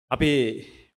අපි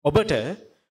ඔබට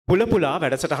පුලපුලා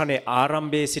වැඩසටහනේ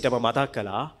ආරම්භයේ සිටම මතක්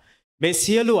කළා මේ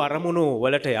සියලු අරමුණු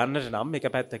වලට යන්නට නම් එක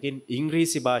පැත්තකින්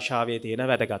ඉංග්‍රීසි භාෂාවේ තියෙන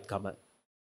වැදගත්කම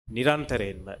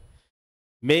නිරන්තරයෙන්ම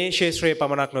මේ ශාස්ත්‍රයේ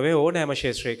පමණක් නොවේ ඕනෑම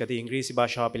ශාස්ත්‍රයකදී ඉංග්‍රීසි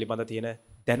භාෂාව පිළිබඳ තියෙන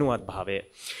දැනුවත් භාවය.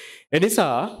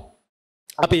 එනිසා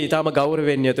අපි ඊටම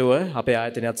ගෞරවයෙන් යුතුව අපේ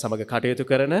ආයතනයත් සමග කටයුතු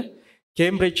කරන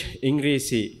කේම්බ්‍රිජ්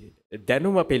ඉංග්‍රීසි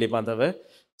දැනුම පිළිබඳව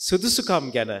සුදුසුකම්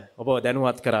ගැන ඔබ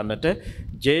දැනුවත් කරන්නට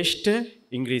ජ්‍යෙෂ්ඨ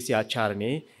ඉංග්‍රීසි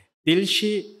ආචාර්යනී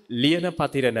දිල්ෂි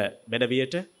ලියනපතිරණ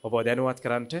මෙනවියට ඔබ දැනුවත්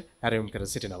කරන්නට ආරම්භ කර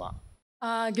සිටිනවා.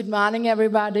 Good morning,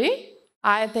 everybody.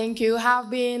 I think you have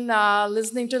been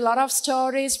listening to a lot of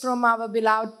stories from our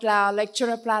beloved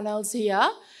lecturer panels here.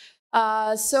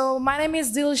 So my name is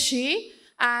Dilshi,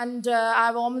 and I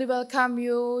warmly welcome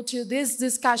you to this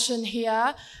discussion here.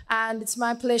 And it's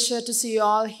my pleasure to see you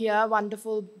all here.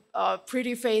 Wonderful,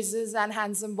 pretty faces and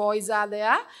handsome boys are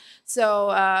there. So,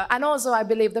 and also I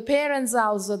believe the parents are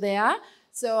also there.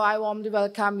 So I warmly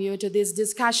welcome you to this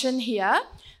discussion here.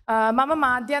 Mama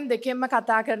Madhyan dekemma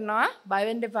katha karnawa baya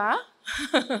wenna epa.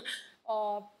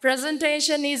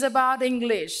 Presentation is about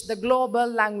English, the global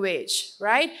language,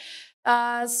 right?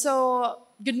 So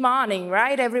good morning,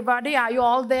 right, everybody? Are you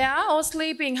all there or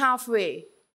sleeping halfway?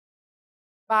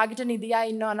 පාගිට නිදියා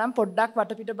ඉන්නවා නම් පොඩ්ඩක්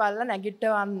වටපිට බලලා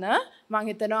නැගිටවන්න. මම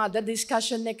හිතනවා අද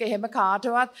discussion එක එහෙම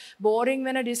කාටවත් බෝරින්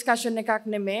වෙන ඩිස්කෂන් එකක්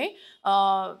නෙමෙයි.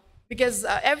 Because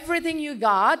everything you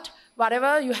got,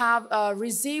 whatever you have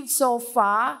received so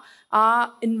far are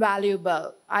invaluable,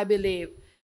 I believe.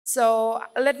 So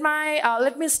let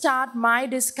me start my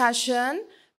discussion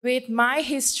with my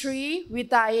history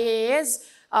with IAS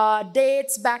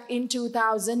dates back in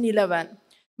 2011.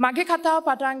 මගේ කතාව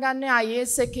පටන් ගන්න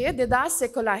IAS එකේ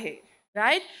 2011,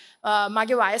 right?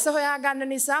 මගේ වයස හොයාගන්න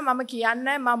නිසා මම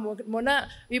කියන්නේ මම මොන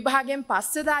විභාගයෙන්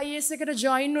පස්සේද IAS එකට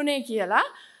join වුනේ කියලා.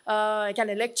 ඒ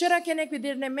කියන්නේ lecturer කෙනෙක්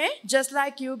විදිහට නෙමෙයි, just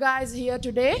like you guys here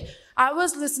today. I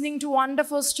was listening to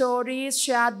wonderful stories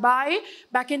shared by,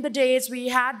 back in the days we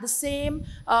had the same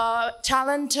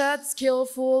talented,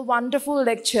 skillful, wonderful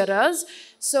lecturers.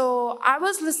 So I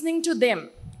was listening to them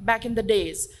back in the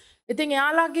days. ඉතින්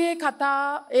එයාලගේ කතා,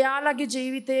 එයාලගේ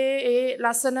ජීවිතයේ ඒ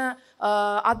ලස්සන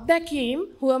අත්දැකීම්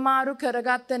හුවමාරු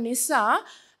කරගත්ත නිසා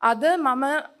අද මම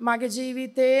මගේ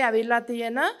ජීවිතේ ඇවිල්ලා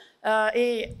තියෙන ඒ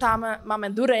තාම මම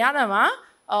දුර යනවා.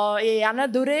 ඒ යන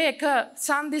දුරේ එක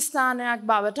සම්දිස්ථානයක්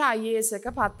බවට IAS එක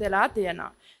පත් වෙලා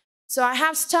තියෙනවා. So I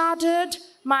have started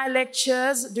my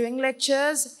lectures, doing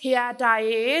lectures here at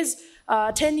IAS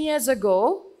 10 years ago.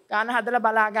 ගාන හදලා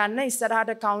බලා ගන්න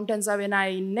ඉස්සරහට accountants වෙන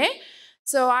අය ඉන්නේ.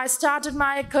 So I started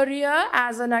my career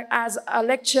as a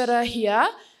lecturer here,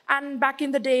 and back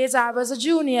in the days I was a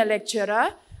junior lecturer,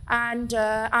 and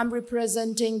I'm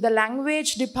representing the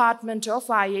language department of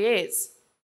IAS,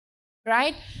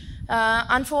 right?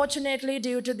 Unfortunately,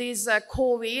 due to this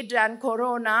COVID and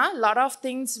Corona, a lot of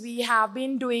things we have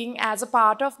been doing as a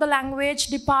part of the language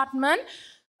department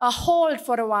hold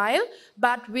for a while,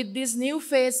 but with these new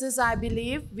faces, I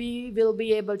believe we will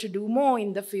be able to do more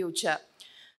in the future.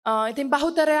 ඉතින්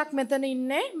බහුතරයක් මෙතන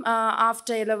ඉන්නේ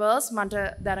after A levels මට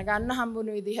දැනගන්න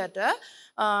හම්බුණු විදිහට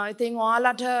ඉතින්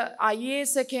ඔයාලට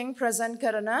IAS එකෙන් present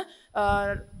කරන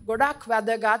ගොඩක්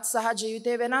වැදගත් සහ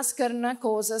ජීවිතේ වෙනස් කරන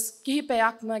courses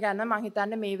කිහිපයක්ම ගැන මම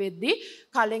හිතන්නේ මේ වෙද්දි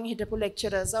කලින් හිටපු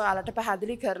lecturers ඔයාලට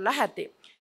පැහැදිලි කරලා ඇති.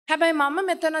 හැබැයි මම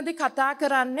මෙතනදී කතා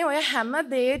කරන්නේ ඔය හැම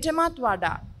දෙයකටමත්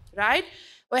වඩා, right?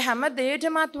 ඔය හැම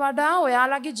දෙයකටමත් වඩා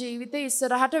ඔයාලගේ ජීවිතේ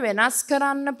ඉස්සරහට වෙනස්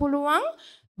කරන්න පුළුවන්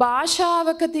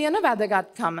භාෂාවක තියෙන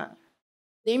වැදගත්කම,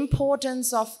 the importance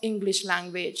of English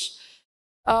language.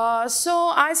 So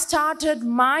I started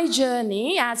my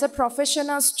journey as a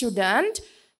professional student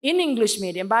in English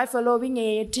medium by following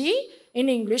AAT in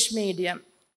English medium.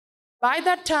 By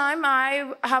that time, I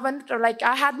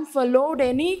hadn't followed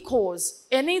any course,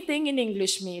 anything in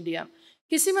English medium.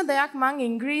 කිසිම දෙයක් මං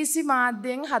ඉංග්‍රීසි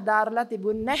මාධ්‍යයෙන් හදාරලා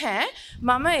තිබුණ නැහැ.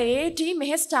 මම AAT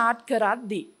මෙහෙ start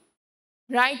කරද්දී.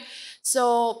 Right? So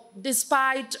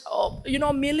despite,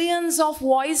 millions of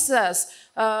voices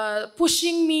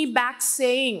pushing me back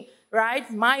saying, right,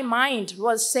 my mind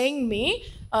was saying me,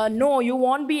 no, you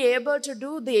won't be able to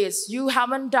do this. You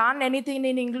haven't done anything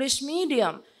in English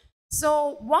medium. So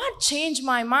what changed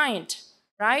my mind,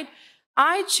 right?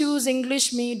 I choose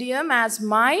English medium as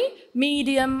my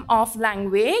medium of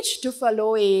language to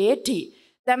follow AAT.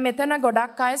 දැන් මෙතන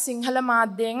ගොඩක් අය සිංහල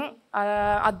මාධ්‍යයෙන්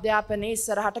අධ්‍යාපනයේ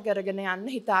ඉස්සරහට කරගෙන යන්න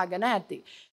හිතාගෙන ඇති.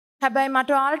 හැබැයි මට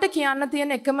ඔයාලට කියන්න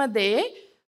තියෙන එකම දේ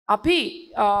අපි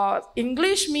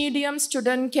English medium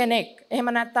student කෙනෙක් එහෙම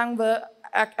නැත්නම්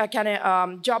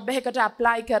job එකකට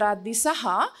apply කරද්දී සහ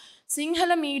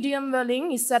සිංහල medium වලින්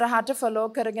ඉස්සරහට follow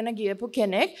කරගෙන ගියපු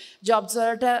කෙනෙක් jobs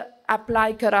වලට apply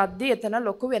කරද්දී එතන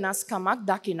ලොකු වෙනස්කමක්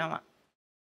දකිනවා.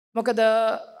 මොකද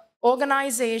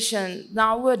organization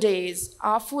nowadays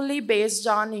are fully based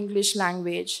on English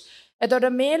language. එතකොට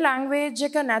මේ language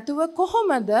එක නැතුව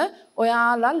කොහොමද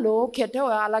ඔයාලා ලෝකෙට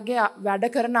ඔයාලගේ වැඩ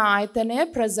කරන ආයතනය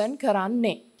present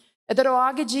කරන්නේ? එතකොට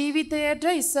ඔයාගේ ජීවිතයට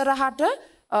ඉස්සරහට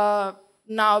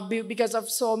now because of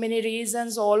so many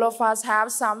reasons all of us have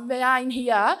somewhere in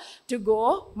here to go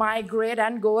migrate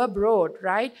and go abroad,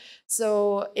 right? So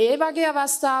ඒ වගේ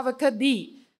අවස්ථාවකදී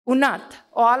උනත්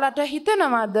ඔයාලට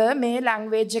හිතනවද මේ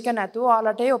language එක නැතුව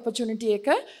ඔයාලට ඒ opportunity එක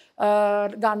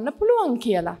ගන්න පුළුවන්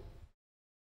කියලා?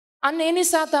 අන්න ඒ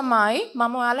නිසා තමයි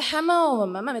මම ඔයාලා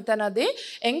හැමෝම මෙතනදී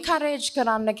encourage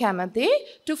කරන්න කැමති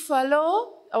to follow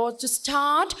or to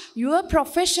start your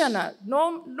professional.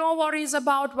 No worries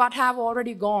about what have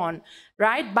already gone,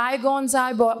 right? Bygones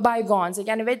are bygones. ඒ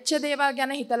කියන්නේ වෙච්ච දේවල්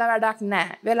ගැන හිතලා වැඩක්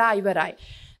නැහැ. වෙලා ඉවරයි.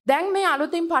 දැන් මේ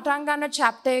අලුතින් පටන් ගන්න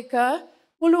chapter එක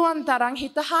පුළුවන් තරම්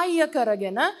හිත හයිය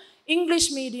කරගෙන English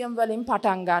medium වලින්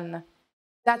පටන් ගන්න.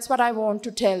 That's what I want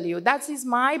to tell you. That is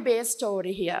my base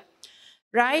story here.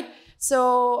 Right? So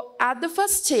at the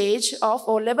first stage of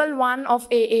or level 1 of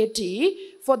AAT,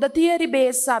 for the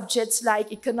theory-based subjects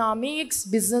like economics,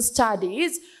 business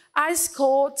studies, I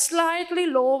scored slightly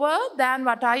lower than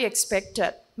what I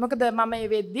expected. මොකද මම ඒ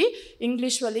වෙද්දි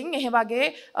English වලින් එහෙ වගේ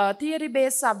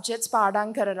theory-based subjects පාඩම්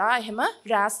කරලා එහෙම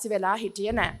රැස්ති වෙලා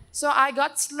හිටියේ නැහැ. So I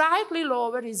got slightly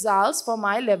lower results for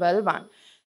my level 1.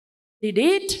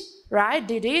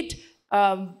 Did it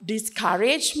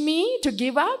discourage me to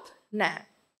give up? Nah.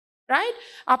 Right?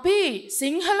 අපි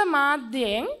සිංහල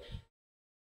මාධ්‍යයෙන්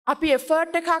අපි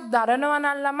effort එකක් දරනවා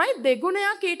නම් ළමයි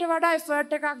දෙගුණයක් ඊට වඩා effort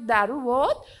එකක්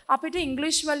දරුවොත් අපිට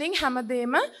English වලින්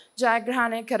හැමදේම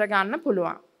ජයග්‍රහණය කරගන්න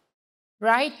පුළුවන්.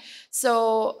 Right? So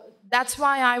that's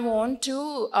why I want to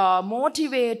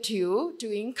motivate you, to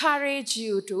encourage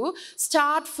you to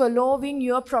start following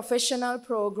your professional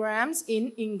programs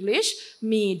in English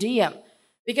medium.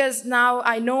 Because now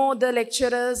I know the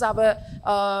lecturers, our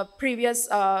previous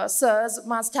sirs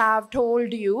must have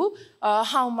told you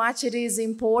how much it is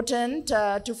important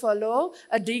to follow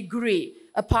a degree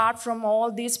apart from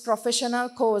all these professional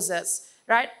courses,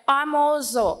 right? I'm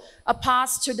also a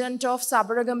past student of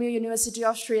Sabaragamu University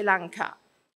of Sri Lanka.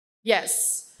 Yes,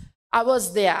 I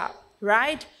was there,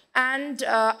 right? And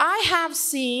I have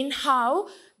seen how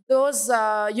those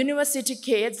university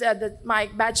kids, my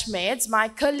batchmates, my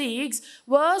colleagues,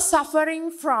 were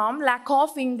suffering from lack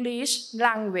of English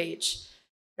language.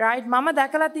 Right? Mama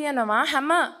dakala tiyanama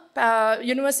hama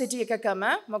university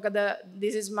ekakama mokada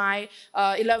this is my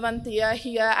 11th year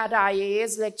here at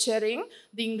IAS lecturing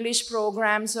the English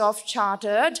programs of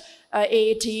chartered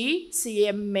AT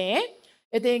CMA.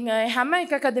 Ithin hama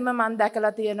ekakadima man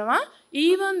dakala tiyanama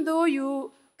even though you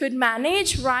could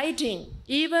manage writing,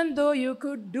 even though you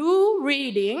could do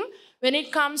reading, when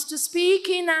it comes to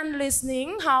speaking and listening,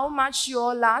 how much you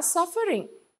all are suffering.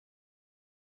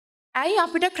 ඇයි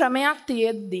අපිට ක්‍රමයක්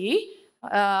තියෙද්දී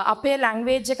අපේ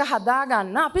language එක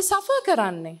හදාගන්න අපි suffer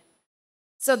කරන්නේ?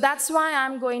 So that's why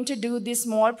I'm going to do this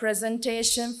small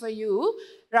presentation for you,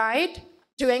 right?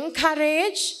 To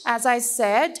encourage, as I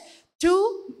said, to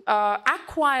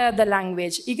acquire the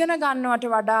language. ඉගෙන ගන්නවට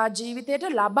වඩා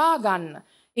ජීවිතයට ලබා ගන්න.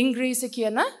 ඉංග්‍රීසි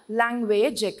කියන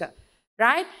language එක.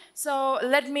 Right? So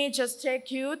let me just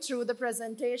take you through the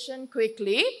presentation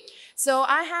quickly. So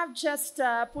I have just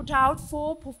put out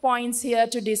 4 points here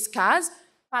to discuss.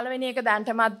 පළවෙනි එක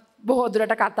දැන්ටමත් බොහෝ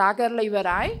දුරට කතා කරලා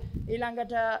ඉවරයි.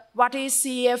 ඊළඟට what is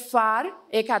CFR?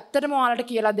 ඒක ඇත්තටම ඔයාලට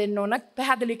කියලා දෙන්න ඕන,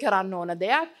 පැහැදිලි කරන්න ඕන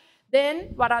දෙයක්. Then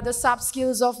what are the sub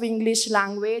skills of English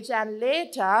language? And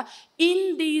later in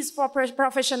these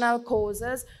professional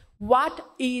courses, what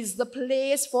is the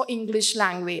place for English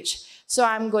language? So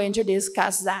I'm going to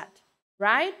discuss that,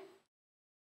 right?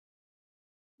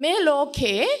 මේ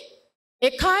ලෝකේ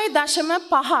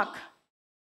 1.5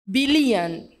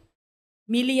 billion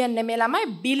million නෙමෙයි ළමයි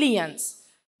billions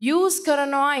use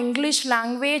කරනවා English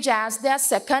language as their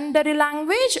secondary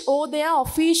language or their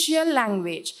official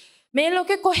language. මේ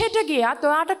ලෝකේ කොහෙට ගියත්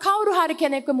ඔයාට කවුරු හරි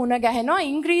කෙනෙක්ව මුණ ගැහෙනවා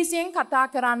ඉංග්‍රීසියෙන් කතා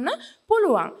කරන්න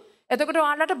පුළුවන්. එතකොට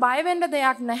ඔයාලට බය වෙන්න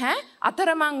දෙයක් නැහැ.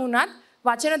 අතරමං වුණත්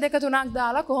වචන දෙක තුනක්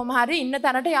දාලා කොහොම හරි ඉන්න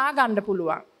තැනට යා ගන්න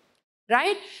පුළුවන්.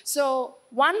 Right? So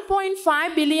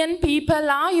 1.5 billion people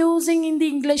are using in the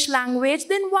English language,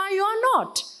 then why you are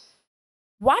not?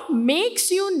 What makes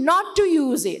you not to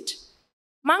use it?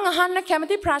 මං අහන්න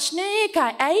කැමති ප්‍රශ්නේ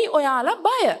ඒකයි. ඇයි ඔයාලා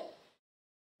බය?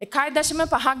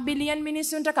 1.5 බිලියන්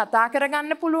මිනිස්සුන්ට කතා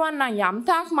කරගන්න පුළුවන් නම් යම්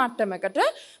තාක් මට්ටමකට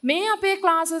මේ අපේ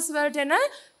ක්ලාසස් වලට එන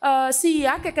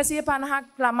 100ක් 150ක්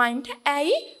ළමයින්ට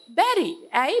ඇයි බැරි?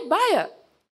 ඇයි බය?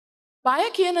 බය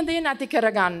කියන දේ නැති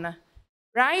කරගන්න.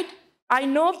 Right? I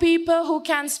know people who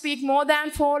can speak more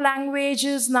than 4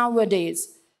 languages nowadays.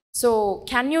 So,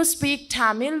 can you speak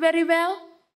Tamil very well?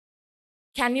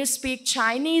 Can you speak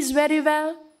Chinese very well?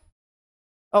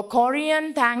 Or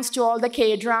Korean, thanks to all the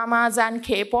K-dramas and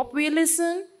K-pop we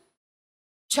listen?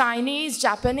 Chinese,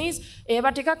 Japanese,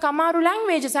 ඒවා ටිකක් අමාරු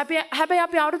languages. හැබැයි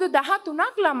අපි අවුරුදු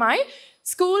 13ක් ළමයි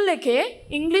school එකේ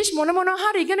ඉංග්‍රීසි මොන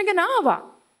හරි ඉගෙනගෙන ආවා.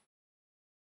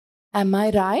 Am I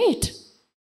right?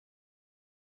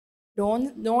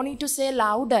 No need to say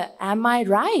louder. Am I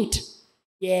right?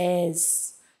 Yes.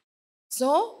 So,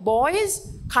 boys,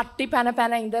 කට්ටි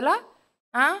පැන ඉඳලා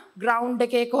ground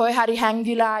එකේ කොහේ හරි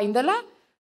හැංගිලා ඉඳලා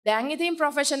දැන් ඉතින්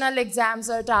professional exams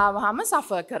වලට ආවහම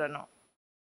suffer කරනවා.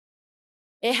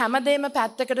 ඒ හැමදේම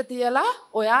පැත්තකට තියලා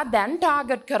ඔයා දැන්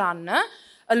target කරන්න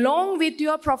along with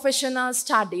your professional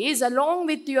studies, along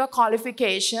with your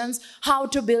qualifications, how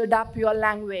to build up your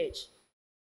language.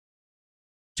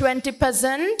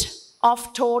 20% of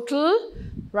total,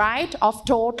 right, of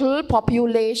total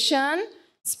population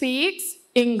speaks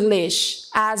English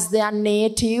as their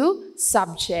native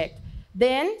subject.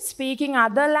 Then speaking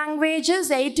other languages,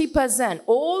 80%.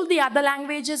 All the other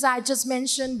languages I just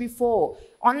mentioned before.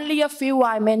 Only a few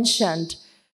I mentioned.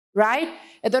 Right?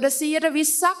 එතකොට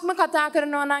 120ක්ම කතා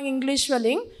කරනවා නම් ඉංග්‍රීසි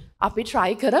වලින් අපි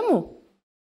try කරමු.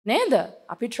 නේද?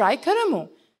 අපි try කරමු.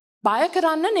 බය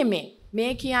කරන්න නෙමෙයි.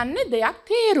 මේ කියන්නේ දෙයක්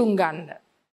තේරුම් ගන්න.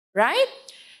 Right?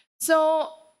 So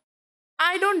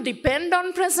I don't depend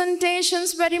on presentations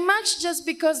very much. Just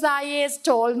because the IAS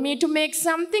told me to make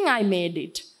something, I made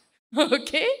it.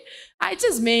 Okay? I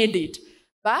just made it.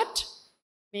 But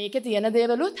මේකේ තියෙන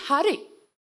දේවලුත් හරි.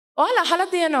 ඔයාලා අහලා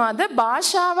තියෙනවද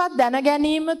භාෂාවක් දැන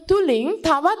ගැනීම තුලින්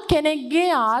තවත් කෙනෙක්ගේ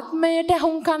ආත්මයට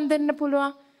හුම්කම් දෙන්න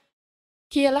පුළුවන්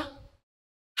කියලා?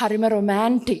 හරිම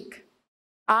romantic.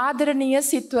 ආදරණීය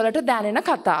සිත්වලට දැනෙන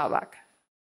කතාවක්.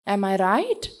 Am I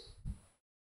right?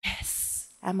 Yes.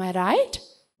 Am I right?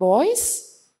 Boys?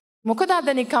 මොකද අද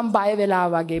නිකම් බය වෙලා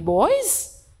වගේ boys?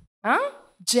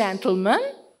 Gentlemen?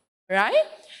 Right?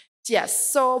 Yes.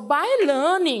 So by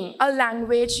learning a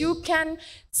language, you can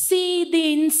see the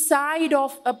inside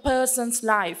of a person's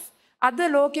life. අද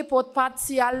ලෝකේ පොත්පත්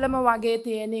සියල්ලම වගේ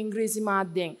තියෙන ඉංග්‍රීසි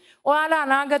මාධ්‍යයෙන්. ඔයාලා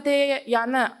අනාගතයේ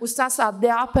යන උසස්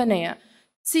අධ්‍යාපනය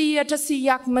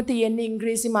 100%ක්ම තියෙන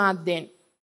ඉංග්‍රීසි මාධ්‍යයෙන්.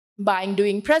 By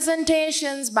doing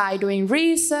presentations, by doing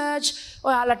research,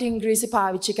 ඔයාලට ඉංග්‍රීසි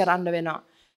පාවිච්චි කරන්න වෙනවා.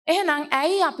 එහෙනම්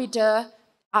ඇයි අපිට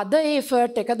අද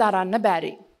effort එක දරන්න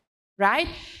බැරි? Right?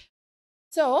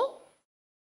 So,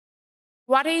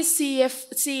 what is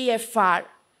CFR?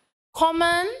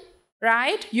 Common,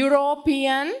 right?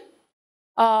 European,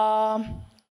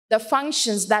 the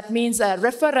functions, that means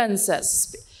references.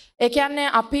 ඒ කියන්නේ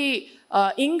අපි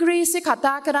ඉංග්‍රීසි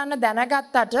කතා කරන්න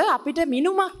දැනගත්තට අපිට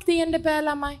මිනුමක් තියෙන්න බෑ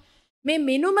ළමයි. මේ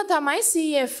මිනුම තමයි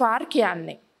CFR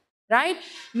කියන්නේ. Right?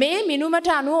 මේ මිනුමට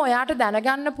අනුව ඔයාට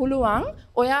දැනගන්න පුළුවන්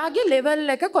ඔයාගේ level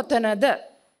එක කොතනද?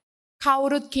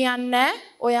 කවුරුත් කියන්නේ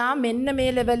ඔයා මෙන්න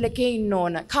මේ level එකේ ඉන්න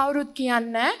ඕන. කවුරුත්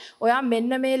කියන්නේ ඔයා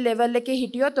මෙන්න මේ level එකේ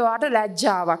හිටියොත් ඔයාට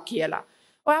ලැජ්ජාවක් කියලා.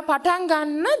 ඔයා පටන්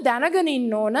ගන්න දැනගෙන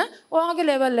ඉන්න ඕන ඔයාගේ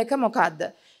level එක මොකද්ද?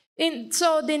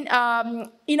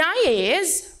 In IAS,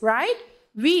 right,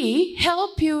 we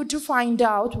help you to find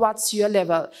out what's your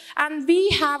level. And we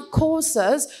have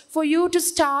courses for you to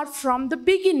start from the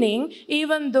beginning,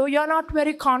 even though you're not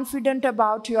very confident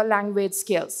about your language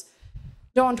skills.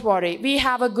 Don't worry, we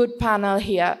have a good panel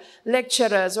here,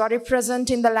 lecturers who are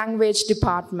present in the language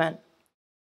department,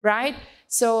 right?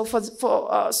 So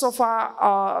so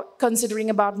far, considering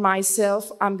about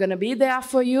myself, I'm going to be there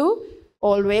for you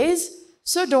always.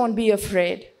 So don't be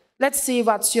afraid. Let's see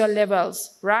what's your levels,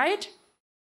 right?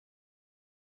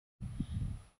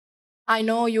 I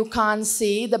know you can't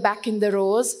see the back in the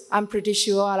rows. I'm pretty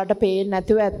sure alata pay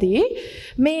nathu ඇති.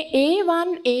 මේ A1,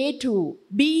 A2,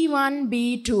 B1,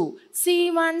 B2,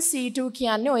 C1, C2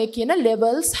 කියන්නේ ඔය කියන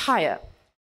levels higher.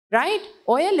 Right?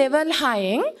 ඔය level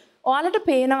highen ඔයාලට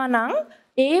පේනවා නම්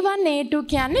A1, A2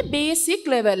 කියන්නේ basic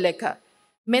level එක.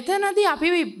 මෙතනදී අපි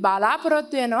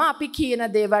බලාපොරොත්තු වෙනවා අපි කියන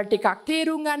දේවල් ටිකක්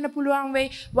තේරුම් ගන්න පුළුවන් වෙයි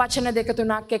වචන දෙක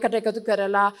තුනක් එකට එකතු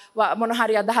කරලා මොන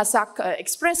හරි අදහසක්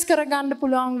එක්ස්ප්‍රෙස් කරගන්න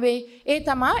පුළුවන් වෙයි ඒ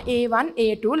තමයි A1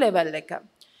 A2 level එක.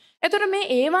 එතකොට මේ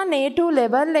A1 A2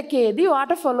 level එකේදී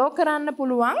ඔයාට follow කරන්න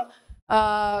පුළුවන්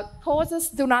courses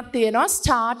තුනක් තියෙනවා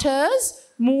starters,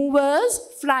 movers,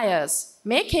 flyers.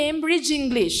 මේ Cambridge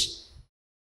English.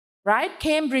 Right?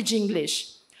 Cambridge English.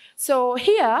 So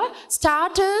here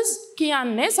starters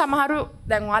කියන්නේ සමහරු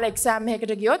දැන් ඔයාලා exam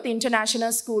එකකට ගියොත්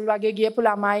international school වගේ ගියපු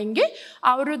ළමයින්ගේ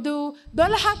අවුරුදු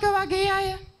 12ක වගේ අය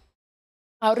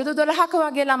අවුරුදු 12ක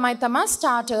වගේ ළමයි තමයි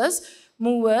starters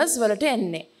movers වලට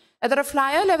එන්නේ. එතකොට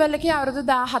flyer level එකේ අවුරුදු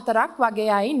 14ක්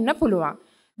වගේ අය ඉන්න පුළුවන්.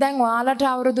 දැන් ඔයාලට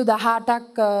අවුරුදු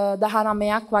 18ක්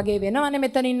 19ක් වගේ වෙනවනේ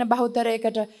මෙතන ඉන්න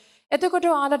බහුතරයකට. එතකොට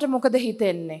ඔයාලට මොකද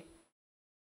හිතෙන්නේ?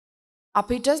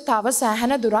 අපිට තව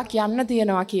සෑහෙන දුරක් යන්න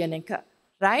තියෙනවා කියන එක.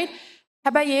 right?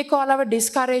 හැබැයි ඒක ඔයාලව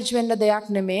discourage වෙන්න දෙයක්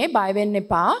නෙමේ. බය වෙන්න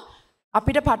එපා.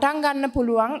 අපිට පටන් ගන්න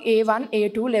පුළුවන් A1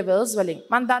 A2 levels වලින්.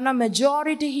 මම දන්නවා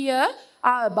majority here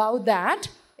are above that.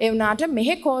 ඒ වුණාට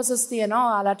මෙහි courses තියෙනවා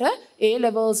ඔයාලට A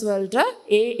levels වලට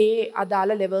AA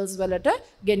අදාළ levels වලට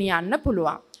ගෙනියන්න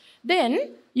පුළුවන්. Then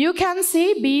you can see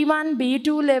B1 B2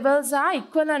 levels are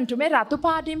equivalent to මේ රතු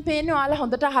පාටින් පේන්නේ ඔයාලා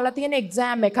හොඳට අහලා තියෙන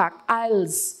exam එකක්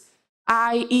IELTS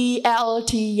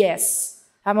IELTS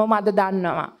හැමෝම අද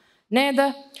දන්නවා නේද?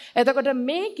 එතකොට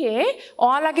මේකේ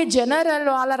ඔයාලගේ general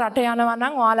ඔයාලා රට යනවා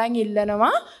නම් ඔයාලන්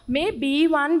ඉල්ලනවා මේ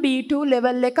B1 B2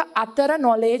 level එක අතර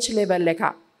knowledge level එක.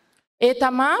 ඒ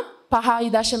තමයි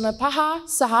 5.5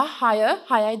 සහ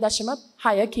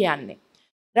 6.6 කියන්නේ.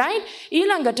 right?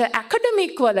 ඊළඟට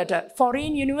academic වලට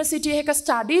foreign university එක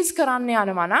studies කරන්න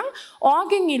යනවා නම්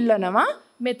ඔයගෙන් ඉල්ලනවා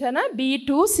මෙතන B2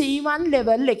 C1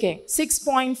 level එකෙන්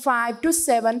 6.5 to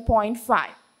 7.5.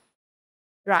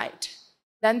 right?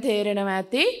 දැන් තේරෙනවා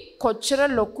ඇති කොච්චර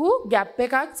ලොකු gap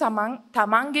එකක්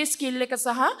තමන්ගේ skill එක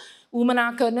සහ උමනා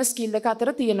කරන skill එක අතර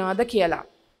තියෙනවද කියලා.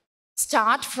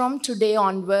 Start from today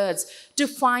onwards to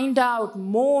find out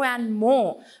more and more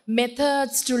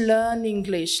methods to learn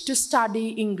English, to study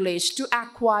English, to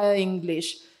acquire English.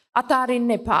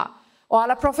 අතාරින්න එපා.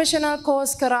 ඔයාලා professional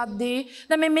course කරද්දී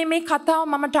දැන් මේ කතාව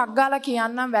මම ටක් ගාලා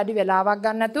කියන්නම් වැඩි වෙලාවක්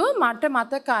ගන්න නැතුව මට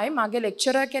මතකයි මගේ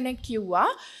lecturer කෙනෙක් කිව්වා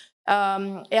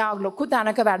එයා ලොකු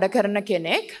තැනක වැඩ කරන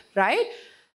කෙනෙක් right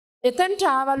එතනට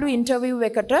ආවලු interview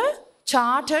එකට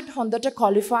chartered හොඳට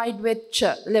qualified වෙච්ච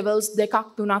levels දෙකක්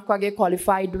තුනක් වගේ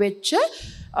qualified වෙච්ච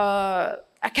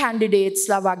candidates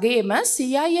ලා වගේම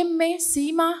CIMA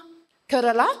සීමා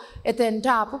කරලා එතෙන්ට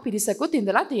ආපු පිරිසකුත්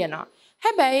ඉඳලා තියෙනවා.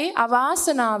 හැබැයි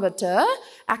අවාසනාවට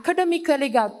academically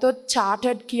ගත්තොත්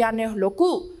chartered කියන්නේ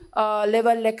ලොකු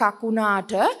level එකක්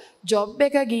වුණාට job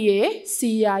එක ගියේ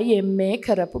CIMA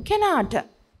කරපු කෙනාට.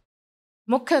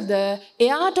 මොකද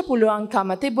එයාට පුළුවන්කම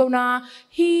තිබුණා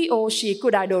he or she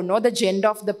could I don't know the gender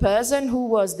of the person who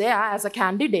was there as a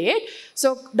candidate, so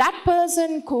that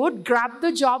person could grab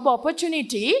the job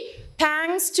opportunity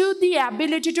thanks to the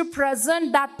ability to present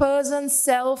that person's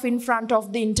self in front of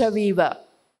the interviewer.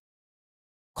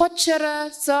 කොච්චර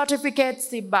certificates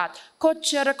තිබ්බත්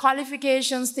කොච්චර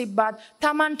qualifications තිබ්බත්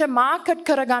තමන්ට market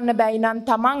කරගන්න බැයි නම්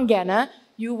තමන් ගැන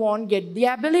you won't get the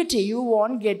ability, you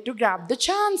won't get to grab the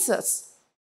chances.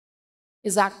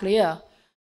 Is that clear?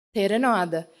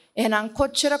 තේරෙනවද? එහෙනම්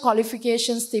කොච්චර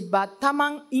qualifications තිබ්බත්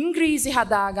තමන් ඉංග්‍රීසි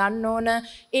හදා ගන්න ඕන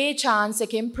ඒ chance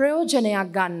එකෙන්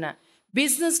ප්‍රයෝජනයක් ගන්න.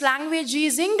 Business language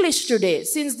is English today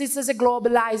since this is a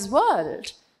globalized world.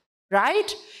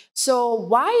 Right? So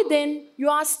why then you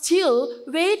are still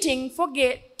waiting for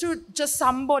to just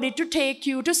somebody to take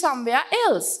you to somewhere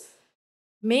else?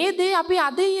 මේ දේ අපි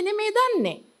අද ඉන්නේ මේ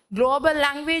දන්නේ. Global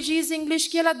language is English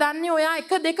කියලා දන්නේ ඔයා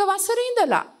 1-2 වසරේ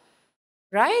ඉඳලා.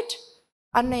 Right?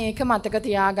 අන්න ඒක මතක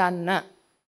තියාගන්න.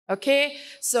 Okay?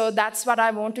 So that's what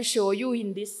I want to show you in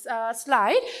this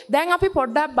slide. දැන් අපි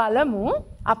පොඩ්ඩක් බලමු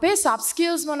අපේ soft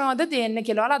skills මොනවද තියෙන්නේ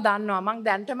කියලා. ඔයාලා දන්නවා මම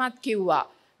දැන්ටමත් කිව්වා.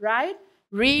 Right?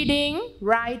 Reading,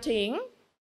 writing,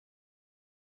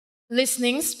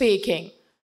 listening, speaking.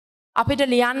 අපිට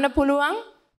ලියන්න පුළුවන්,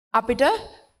 අපිට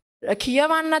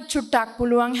කියවන්නත් චුට්ටක්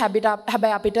පුළුවන්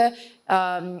හැබැයි අපිට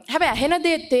හැබැයි ඇහෙන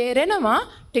දේ තේරෙනවා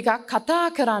ටිකක් කතා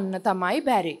කරන්න තමයි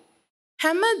බැරි.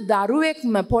 හැම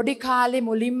දරුවෙක්ම පොඩි කාලේ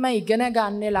මුලින්ම ඉගෙන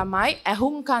ගන්න ළමයි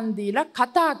ඇහුම්කන් දීලා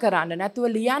කතා කරන්න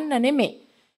නැතුව ලියන්න නෙමෙයි.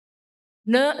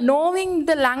 Knowing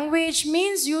the language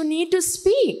means you need to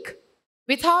speak.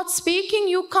 Without speaking,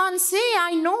 you can't say,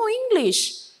 I know English.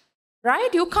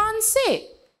 Right? You can't say.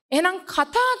 එහෙනම්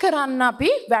කතා කරන්න අපි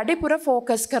වැඩිපුර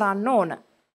focus කරන්න ඕන.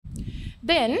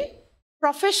 Then,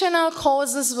 professional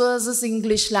courses versus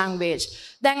English language.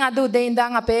 දැන් අද උදේ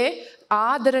ඉඳන් අපේ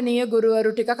ආදරණීය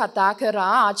ගුරුවරු ටික කතා කරා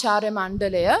ආචාර්ය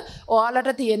මණ්ඩලය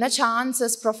ඔයාලට තියෙන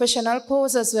chances professional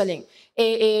courses වලින්.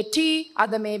 AAT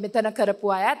අද මේ මෙතන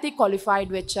කරපු අය ඇති, qualified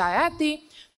වෙච්ච අය ඇති.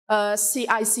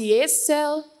 ICAS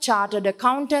cell, chartered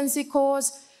accountancy course,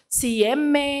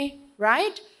 CMA,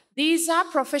 right? These are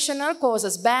professional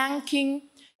courses, banking.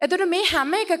 එතකොට මේ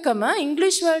හැම එකකම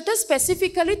English වලට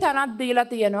specifically තනක් දීලා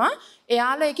තියෙනවා.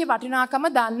 එයාලා ඒකේ වටිනාකම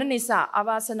දන්න නිසා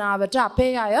අවාසනාවට අපේ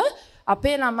අය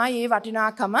අපේ ළමයි මේ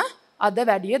වටිනාකම අද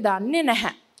වැඩිය දන්නේ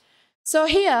නැහැ. So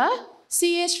here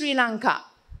CA Sri Lanka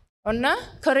ඔන්න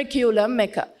curriculum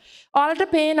එක. ඔයාලට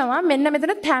පේනවා මෙන්න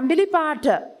මෙතන තැඹිලි පාට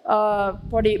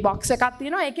පොඩි box එකක්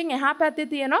තියෙනවා. ඒකෙන් එහා පැත්තේ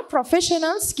තියෙනවා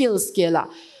professional skills කියලා.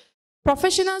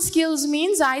 Professional skills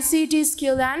means ICT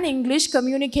skill and English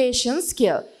communication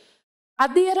skill.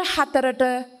 අධ්‍යයන 4ට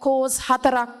course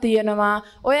 4ක් තියෙනවා.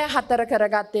 ඔය 4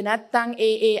 කරගත්තේ නැත්නම්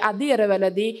ඒ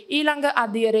අධ්‍යයනවලදී ඊළඟ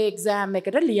අධ්‍යයන exam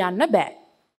එකට ලියන්න බෑ.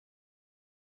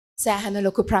 සෑහෙන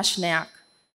ලොකු ප්‍රශ්නයක්.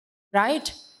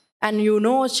 Right? And you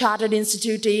know Chartered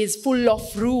Institute is full of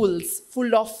rules,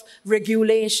 full of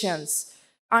regulations.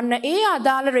 And ඒ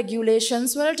අදාළ regulations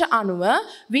වලට අනුව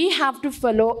we have to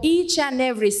follow each and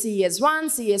every CS1,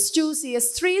 CS2,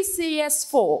 CS3,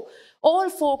 CS4. All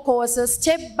 4 courses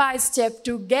step by step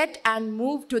to get and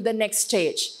move to the next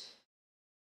stage.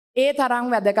 ඒ තරම්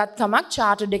වැදගත්කමක්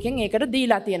chartered එකෙන් ඒකට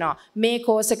දීලා තියෙනවා. මේ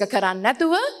course එක කරන්නේ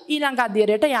නැතුව ඊළඟ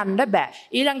අධ්‍යයනයට යන්න බෑ.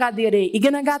 ඊළඟ අධ්‍යයනයේ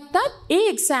ඉගෙන ගත්තත් ඒ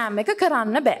exam එක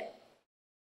කරන්න බෑ.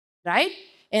 Right?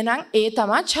 එහෙනම් ඒ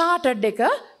තමයි chartered එක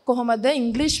කොහොමද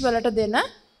English වලට දෙන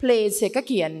place එක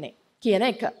කියන්නේ කියන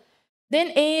එක.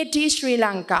 Then AAT Sri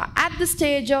Lanka at the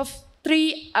stage of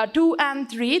 2 and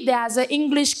 3 there's a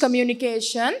English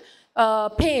communication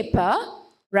paper,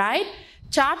 right?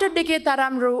 Chartered එකේ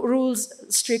තරම් rules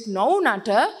strict නොවුනට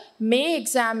මේ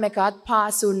exam එකත්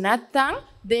pass වුනේ නැත්නම්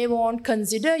they won't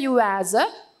consider you as a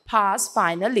pass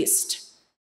finalist.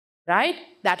 Right?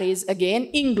 That is again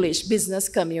English business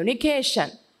communication.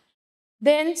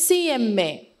 Then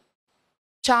CMA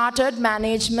Chartered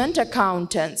Management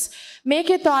Accountants.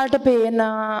 මේකේ තවලට පේන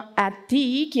ඇති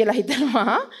කියලා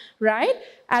හිතනවා. Right?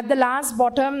 At the last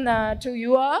bottom to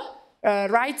your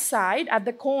right side at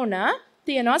the corner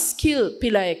තියෙනවා skill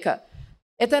pillar එක.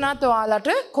 එතනත් ඔයාලට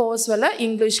course වල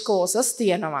English courses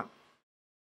තියෙනවා.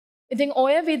 ඉතින්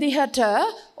ඔය විදිහට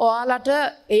ඔයාලට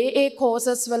ඒ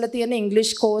courses වල තියෙන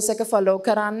English course එක follow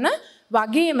කරන්න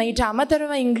වගේම ඊට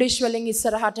අමතරව English වලින්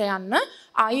ඉස්සරහට යන්න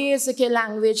IAS එකේ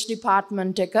language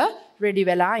department එක ready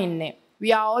වෙලා ඉන්නේ.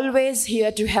 We are always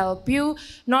here to help you,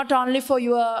 not only for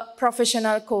your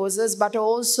professional courses, but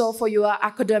also for your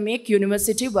academic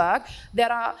university work.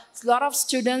 There are a lot of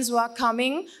students who are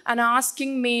coming and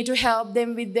asking me to help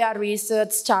them with their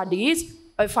research studies.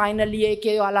 Finally,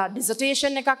 එකේ ඔයාලා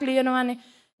dissertation එකක් ලියනවානේ.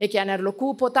 ඒ කියන්නේ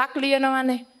ලොකු පොතක්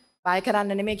ලියනවානේ. බය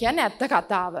කරන්න නෙමෙයි කියන්නේ ඇත්ත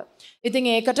කතාව. ඉතින්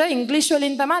ඒකට English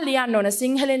වලින් තමයි ලියන්න ඕන.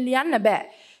 සිංහලෙන් ලියන්න බෑ.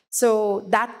 So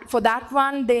for that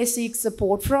one they seek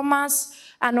support from us.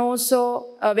 And also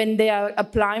when they are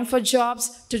applying for jobs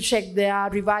to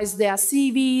revise their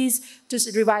CVs, to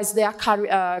revise their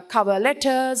cover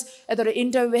letters, එතකොට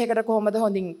interview එකකට කොහොමද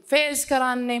හොඳින් face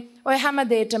කරන්නේ, ඔය හැම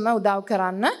දෙයකම උදව්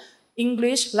කරන්න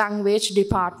English language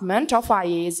department of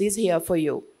IAS is here for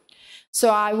you. So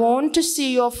I want to see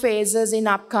your faces in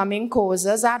upcoming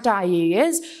courses at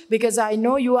IAS because I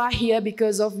know you are here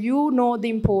because of you know the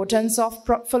importance of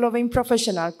following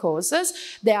professional courses.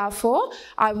 Therefore,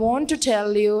 I want to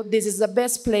tell you this is the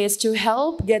best place to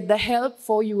get the help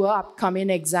for your upcoming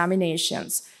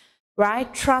examinations.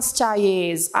 Right? Trust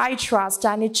IAS. I trust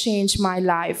and it changed my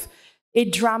life.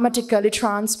 It dramatically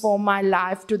transformed my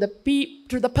life to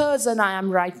the person I am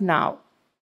right now.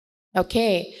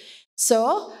 Okay.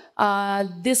 So,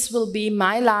 this will be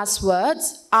my last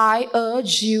words. I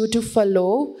urge you to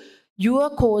follow your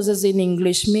courses in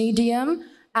English medium,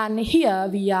 and here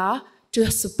we are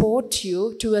to support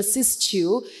you, to assist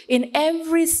you in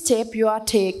every step you are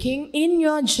taking in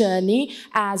your journey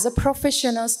as a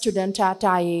professional student at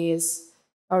IAS.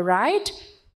 All right?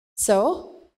 So,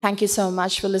 thank you so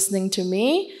much for listening to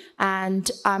me,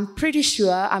 and I'm pretty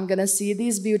sure I'm going to see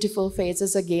these beautiful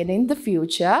faces again in the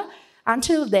future.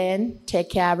 Until then, take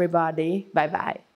care, everybody. Bye-bye.